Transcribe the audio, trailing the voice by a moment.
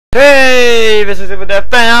Hey, this is Evil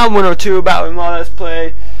Fan 102 battling more Let's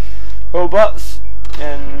Play Robots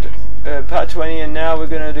and part 20, and now we're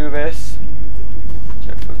gonna do this.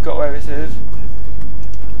 I forgot where this is.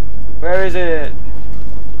 Where is it?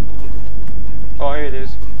 Oh, here it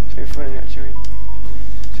is. It's in front of me actually.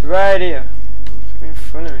 It's right here. It's in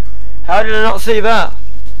front of me. How did I not see that?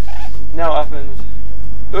 Now what happens?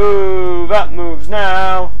 Ooh, that moves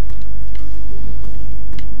now.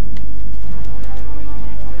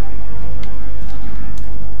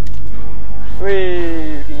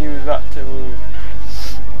 You can use that to move.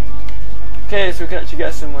 Okay, so we can actually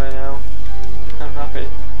get somewhere now. I'm happy.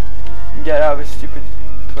 Get out of this stupid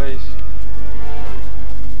place.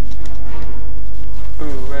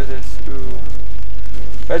 Ooh, where's this? Ooh.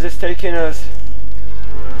 Where's this taking us?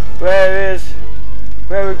 Where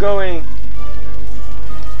are we going?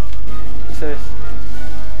 What's this?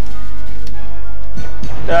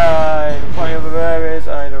 Die. The point over there is,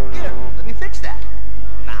 I don't know. Here, let me fix that.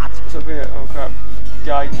 What's up here? Oh crap.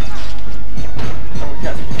 Guy. And we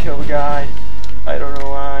can't seem to kill the guy. I don't know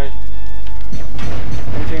why.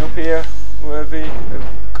 Anything up here worthy of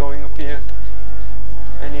going up here?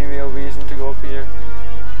 Any real reason to go up here?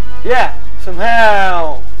 Yeah! Some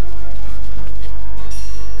help!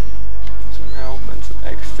 Some help and some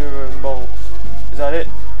extra bolts. Is that it?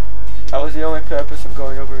 That was the only purpose of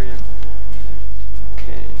going over here.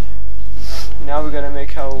 Okay. Now we're gonna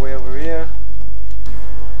make our way over here.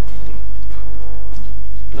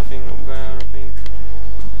 Nothing up there, nothing.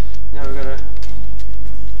 Now we're gonna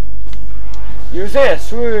use this!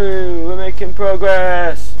 Woo! We're making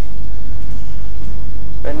progress!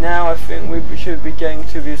 But now I think we should be getting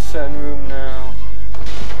to this certain room now.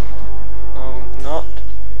 Oh, not.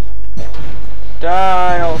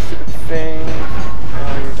 Die, all stupid things.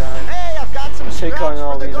 Oh, you died. Hey, I've got some Take on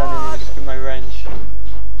all these enemies with my wrench.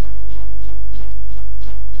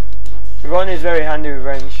 Ron is very handy with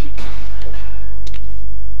wrench.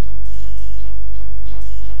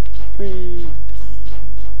 Whee.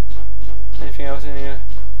 Anything else in here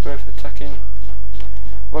worth attacking?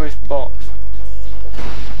 Rubbish box.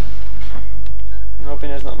 I'm hoping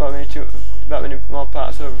there's not that many more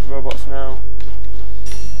parts of robots now.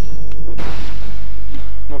 I'm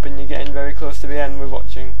hoping you're getting very close to the end with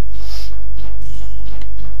watching.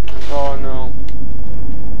 Oh no.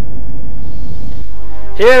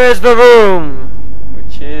 Here is the room,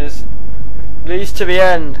 which is leads to the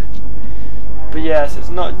end. But yes, it's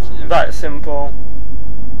not that simple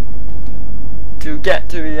to get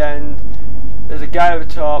to the end. There's a guy at the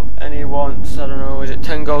top and he wants, I don't know, is it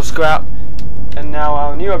 10 gold scrap? And now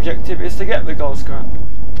our new objective is to get the gold scrap.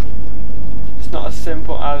 It's not as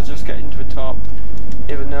simple as just getting to the top,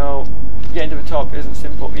 even though getting to the top isn't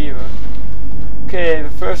simple either. Okay, the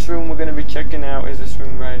first room we're going to be checking out is this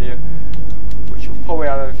room right here, which will probably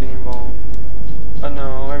have everything involved. Oh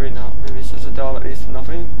no, maybe not. Maybe it's just a door that leads to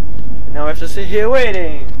nothing. Now we have to sit here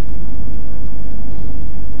waiting.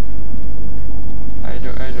 I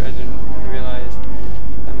didn't realise.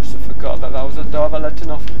 I must have forgot that that was a door that led to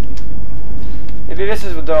nothing. Maybe this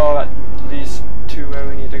is the door that leads to where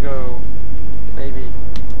we need to go. Maybe.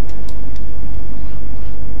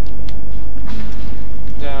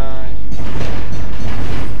 Die.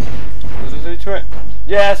 Does this lead to it?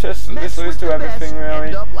 Yes, this leads to everything really.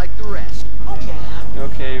 End up like the rest. Oh yeah.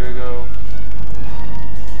 Okay, here we go.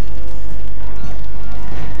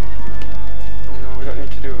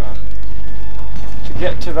 Do that. To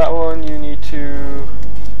get to that one you need to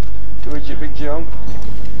do a big jump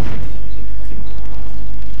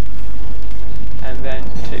and then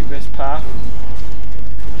take this path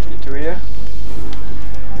to get to here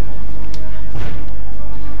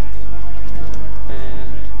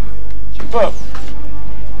and jump up.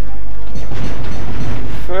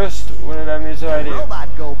 First one of them is right here.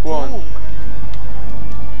 One.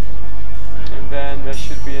 And then there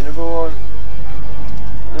should be another one.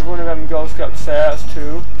 Another one of them gold scraps there, that's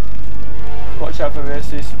two. Watch out for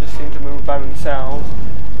this, these just seem to move by themselves.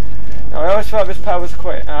 Now I always thought this part was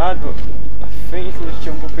quite hard, but I think you can just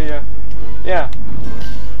jump up here. Yeah.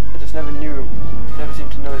 I just never knew, never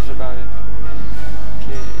seemed to notice about it.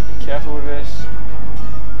 Okay, be careful with this.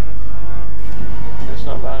 And it's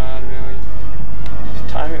not that hard really. Just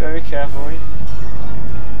time it very carefully.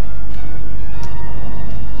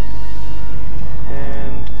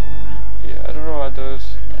 And yeah, I don't know what that does.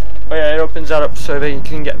 Oh yeah, it opens that up so that you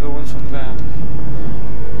can get the ones from there.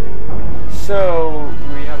 So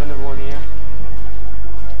we have another one here.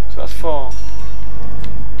 So that's 4.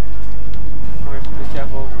 And we have to be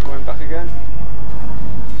careful going back again.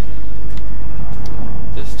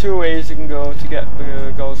 There's 2 ways you can go to get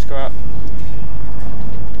the gold scrap.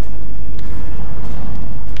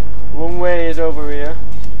 is over here.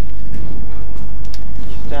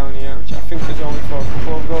 It's down here, which I think is only for a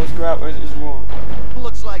couple of gold scrap, or is it just one?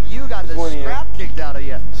 Looks like you got the One here. scrap kicked out of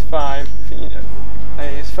you. It's 5. I think you know.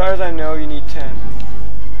 Hey, as far as I know, you need 10.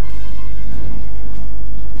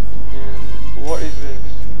 And what is this?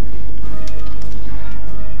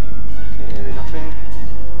 Maybe nothing.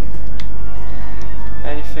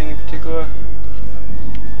 Anything in particular?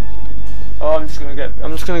 Oh, I'm just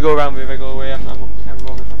gonna go around the regular way. I'm never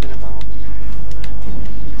bothered nothing about.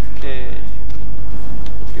 Okay.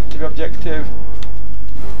 Skip to the objective.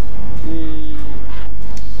 I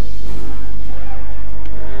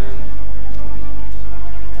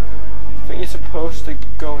think you're supposed to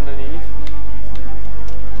go underneath.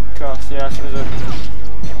 Cause yeah, so there's a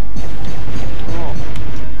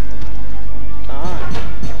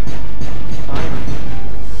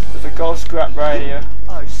there's a gold scrap right here.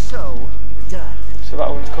 Are so done. So that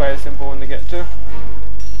one's quite a simple one to get to.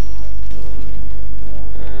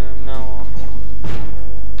 Now what?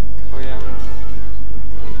 Oh yeah.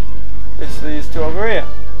 This leads to over here.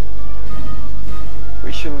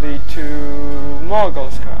 Which should lead to more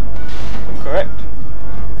gold scrap. If I'm correct.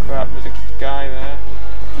 Crap, there's a guy there.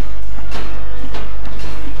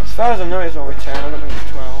 As far as I know, it's only 10. I don't think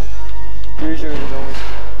it's 12. Usually there's only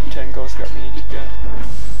 10 gold scrap you need to get.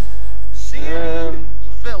 See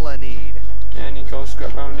fill a need. Any gold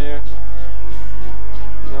scrap around here?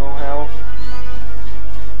 No health.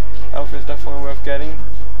 Health is definitely worth getting.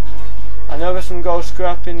 I know there's some gold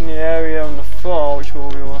scrap in the area on the floor, which we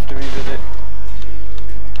will have to revisit.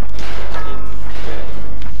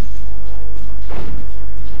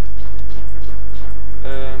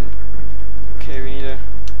 Okay, we need to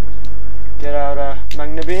get out a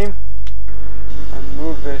magna beam and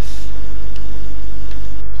move this.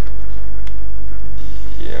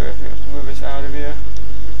 Yeah, I think we have to move this out of here.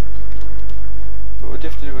 But what do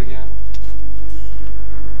you have to do again?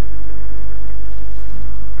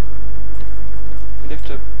 Do you have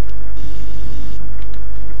to...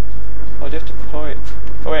 Oh, do you have to pull it?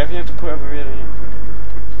 Oh wait, I think you have to pull it over here, don't you?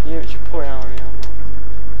 Can you actually pull it out of here?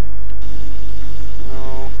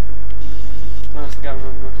 No. No, I can't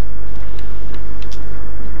remember.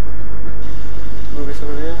 Move this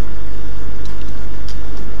over here.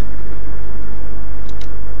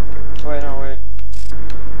 Wait, no, wait.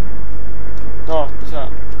 No, what's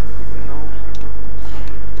that? No.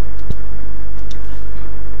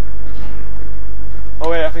 Oh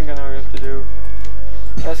wait, I think I know what we have to do.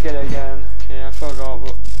 Let's get it again. Okay, I forgot,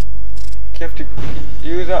 but you have to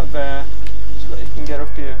use that there so that you can get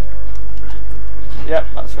up here. Yep,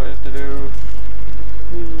 that's what you have to do.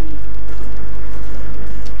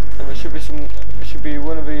 And there should be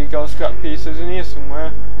one of the gold scrap pieces in here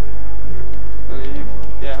somewhere. I believe.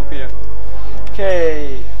 Yeah, up here.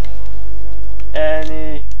 Okay.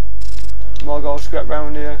 Any more gold scrap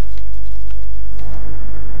round here?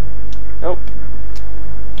 Nope.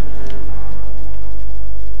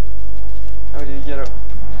 How do you get up?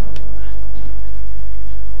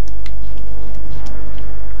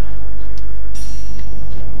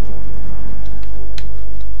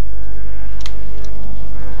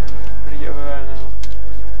 How do you get over there now?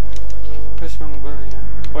 Press the wrong button here.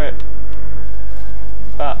 Wait.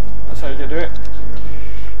 That's how you do it.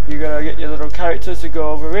 You gotta get your little characters to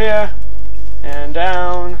go over here and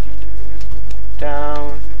down,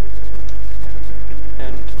 down,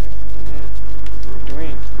 and what do you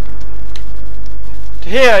mean? To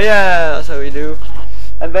here, yeah, that's how we do.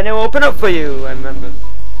 And then it will open up for you. I remember.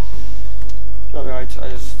 Not right. I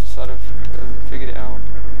just sort of figured it out.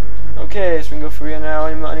 Okay, so we can go through here now.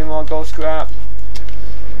 Any more gold scrap?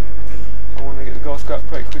 I want to get the gold scrap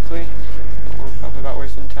quite quickly. Without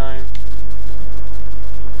wasting time.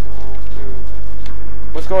 Oh, dude.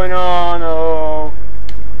 What's going on? Oh,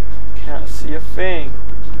 can't see a thing.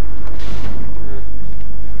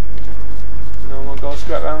 No more gold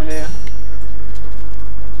scrap around here.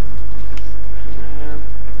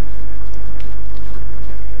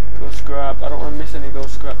 Gold scrap. I don't want to miss any gold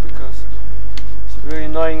scrap because it's really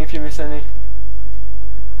annoying if you miss any.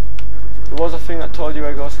 There was a thing that told you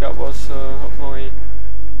where gold scrap was, so hopefully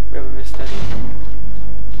we haven't missed any.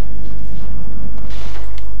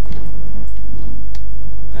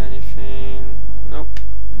 Anything? Nope.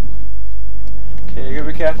 Okay, you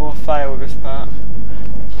gotta be careful of fire with this part.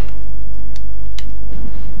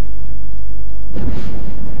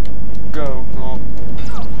 Go. No.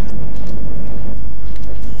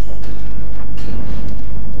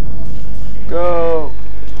 Go.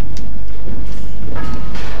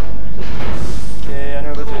 Okay, I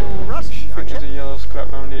know there's I think there's a yellow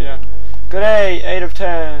scrap around it, yeah. Good 8 of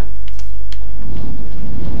 10.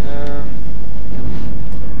 There's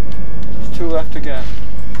 2 left to get.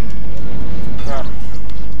 Crap.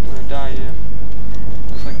 I'm gonna die here.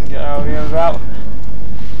 Looks like I can get out of here without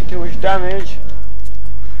taking too much damage.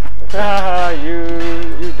 Haha,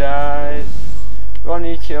 you died.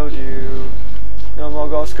 Ronnie killed you. No more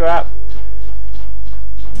gold scrap.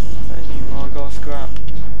 I need more gold scrap.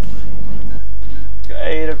 Got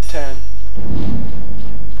 8 of 10.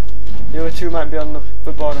 The other 2 might be on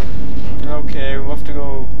the bottom. Okay, we'll have to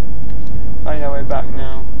go find our way back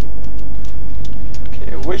now.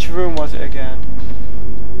 Okay, which room was it again?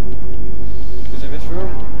 Was it this room?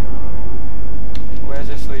 Where's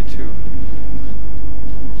this lead to?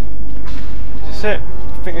 Is this it?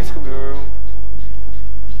 I think this could be a room.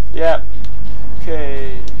 Yep.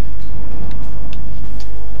 Okay.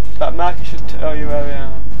 That marker should tell you where we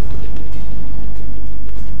are.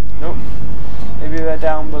 Nope. Maybe they're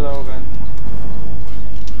down below then.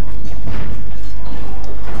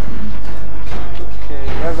 Okay, we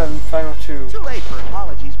have them final 2. Too late for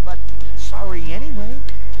apologies, but sorry anyway.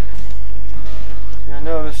 Yeah, I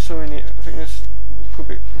know there's so many. I think this could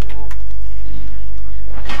be. Oh.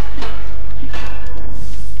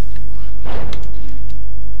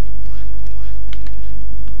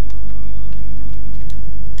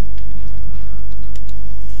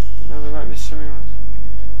 No, there might be some.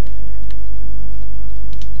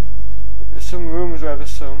 There's some rooms where there's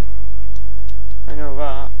some. I know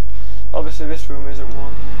that. Obviously, this room isn't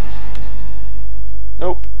one.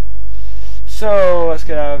 Nope. So let's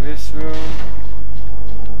get out of this room.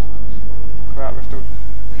 Crap, we have to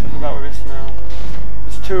talk about this now.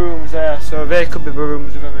 There's 2 rooms there, so they could be the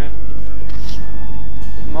rooms with them in.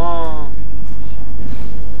 Come on.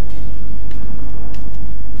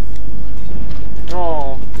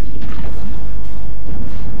 Oh.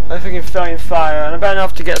 I think I'm starting fire, and I better not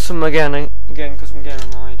have to get some again because I'm getting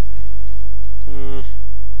annoyed.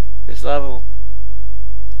 This level.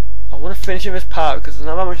 I want to finish in this part because there's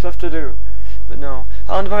not that much left to do. But no.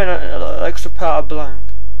 I want to find an extra part of blank.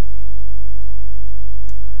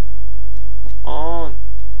 On.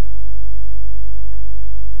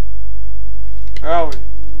 Where are we?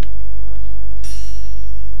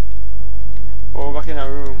 Oh, we're back in that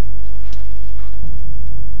room.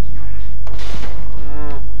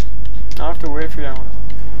 I have to wait 3 hours.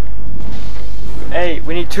 8.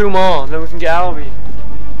 We need 2 more, then we can get out of here.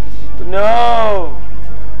 But no!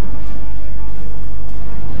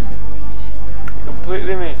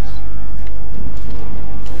 Completely missed.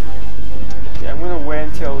 Yeah, I'm gonna wait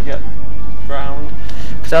until we get round,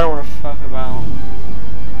 because I don't want to fuck about.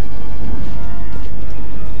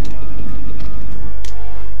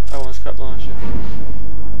 I want to scrap launcher.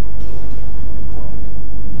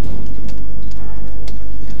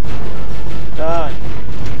 Die.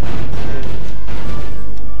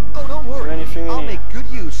 Oh, don't worry. Anything in I'll here? make good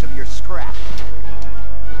use of your scrap.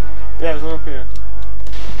 Yeah, there's one up here.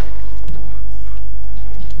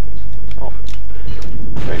 Oh.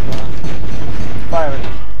 Great man. Fire it.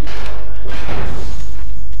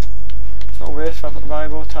 It's not waste of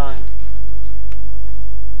valuable time.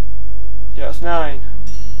 Yeah, it's 9.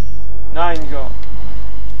 9 got.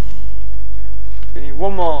 We need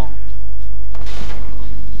 1 more.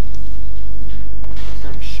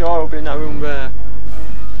 I'm sure it'll be in that room there.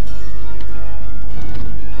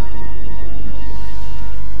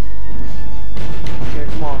 Okay,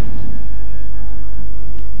 come on.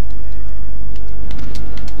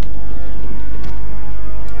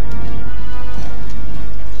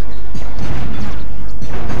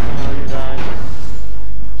 Oh, you died.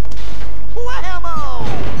 Whammo!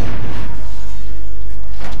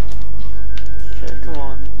 Okay, come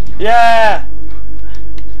on. Yeah!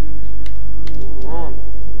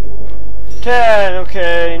 10,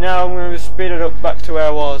 okay, now I'm going to speed it up back to where I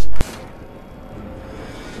was.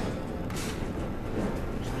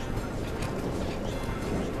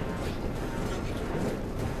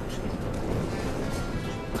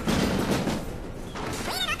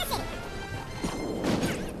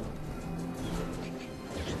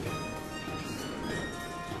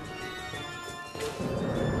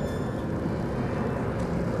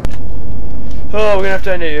 Oh, we're going to have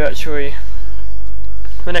to end it here actually.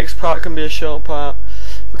 The next part can be a short part.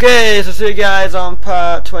 Okay, so see you guys on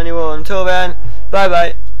part 21. Until then, bye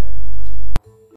bye.